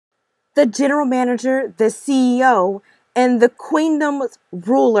The general manager, the CEO, and the Queendom's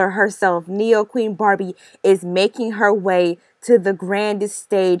ruler herself, Neo Queen Barbie, is making her way to the grandest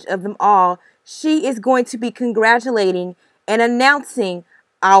stage of them all. She is going to be congratulating and announcing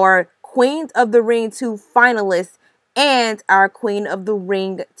our Queens of the Ring 2 finalists and our Queen of the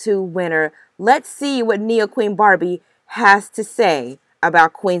Ring 2 winner. Let's see what Neo Queen Barbie has to say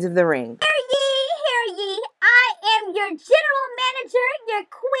about Queens of the Ring. Hear ye, I am your general manager, your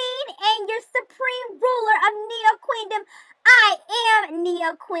queen, and your supreme ruler of Neo Queendom. I am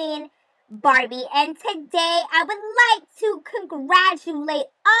Neo Queen Barbie, and today I would like to congratulate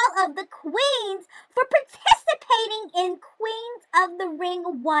all of the queens for participating in Queens of the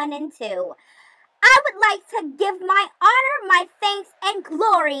Ring 1 and 2. I would like to give my honor, my thanks, and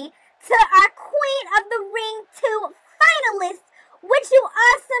glory to our Queen of the Ring 2 finalists. Would you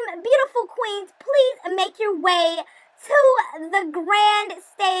awesome, beautiful queens please make your way to the grand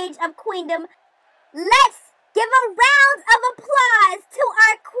stage of Queendom? Let's give a round of applause to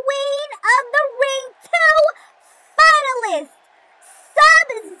our Queen of the Ring 2 finalists,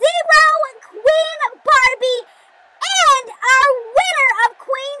 Sub-Zero, Queen Barbie, and our winner of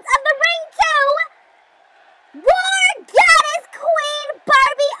Queens of the Ring 2, WARGODDESS Queen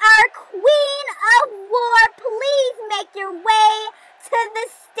Barbie, our Queen of War. Please make your way to the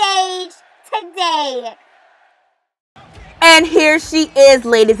stage today. And here she is,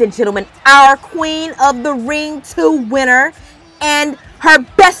 ladies and gentlemen, our Queen of the Ring 2 winner and her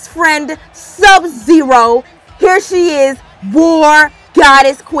best friend, Sub-Zero. Here she is,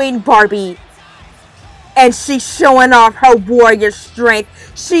 WARGODDESS Queen Barbie. And she's showing off her warrior strength.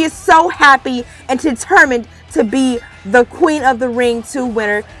 She is so happy and determined to be the Queen of the Ring 2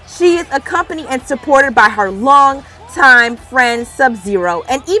 winner. She is accompanied and supported by her long-time friend Sub-Zero.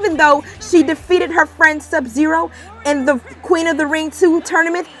 And even though she defeated her friend Sub-Zero in the Queen of the Ring 2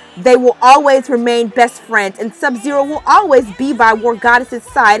 tournament, they will always remain best friends. And Sub-Zero will always be by WARGODDESS'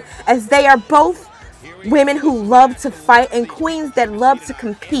 side, as they are both women who love to fight and queens that love to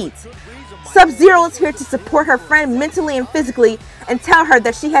compete. Sub-Zero is here to support her friend mentally and physically and tell her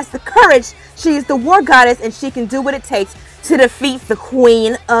that she has the courage, she is the war goddess, and she can do what it takes to defeat the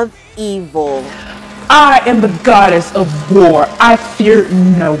Queen of Evil. I am the goddess of war. I fear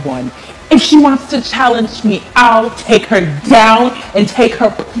no one. If she wants to challenge me, I'll take her down and take her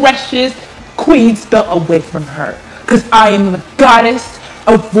precious queen spell away from her. Because I am the goddess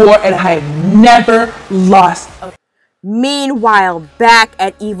of war and I have never lost a... Meanwhile, back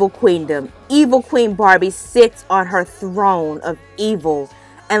at Evil Queendom, Evil Queen Barbie sits on her throne of evil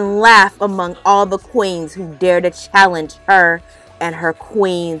and laughs among all the queens who dare to challenge her and her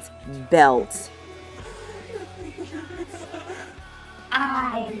queen's belt.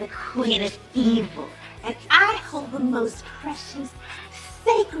 I am the Queen of Evil, and I hold the most precious,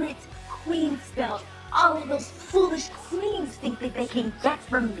 sacred queen's belt all of those foolish queens think that they can get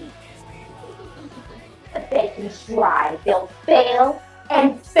from me. But they can try. They'll fail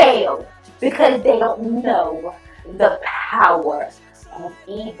and fail because they don't know the power of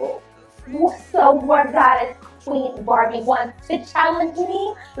evil. So WARGODDESS Queen Barbie wants to challenge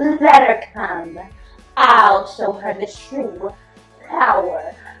me? Let her come. I'll show her the true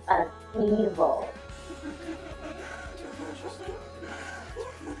power of evil.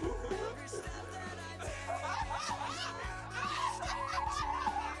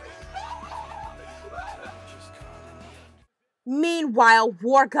 Meanwhile,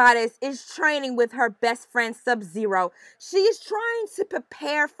 WARGODDESS is training with her best friend Sub-Zero. She is trying to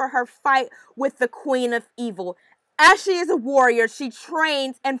prepare for her fight with the Queen of Evil. As she is a warrior, she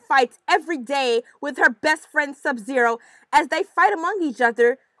trains and fights every day with her best friend Sub-Zero. As they fight among each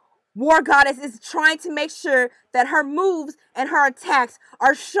other, WARGODDESS is trying to make sure that her moves and her attacks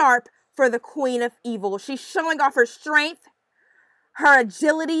are sharp for the Queen of Evil. She's showing off her strength, her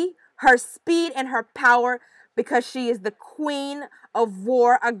agility, her speed, and her power, because she is the Queen of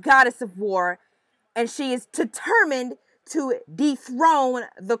War, a goddess of war, and she is determined to dethrone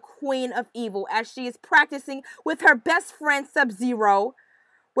the Queen of Evil as she is practicing with her best friend Sub-Zero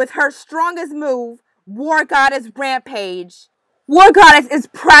with her strongest move, WARGODDESS Rampage. WARGODDESS is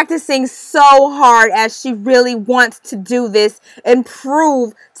practicing so hard as she really wants to do this and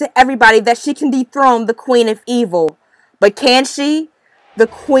prove to everybody that she can dethrone the Queen of Evil. But can she? The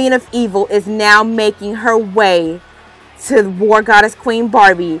Queen of Evil is now making her way to WARGODDESS Queen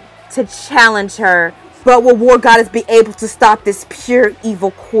Barbie to challenge her. But will WARGODDESS be able to stop this pure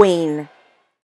evil queen?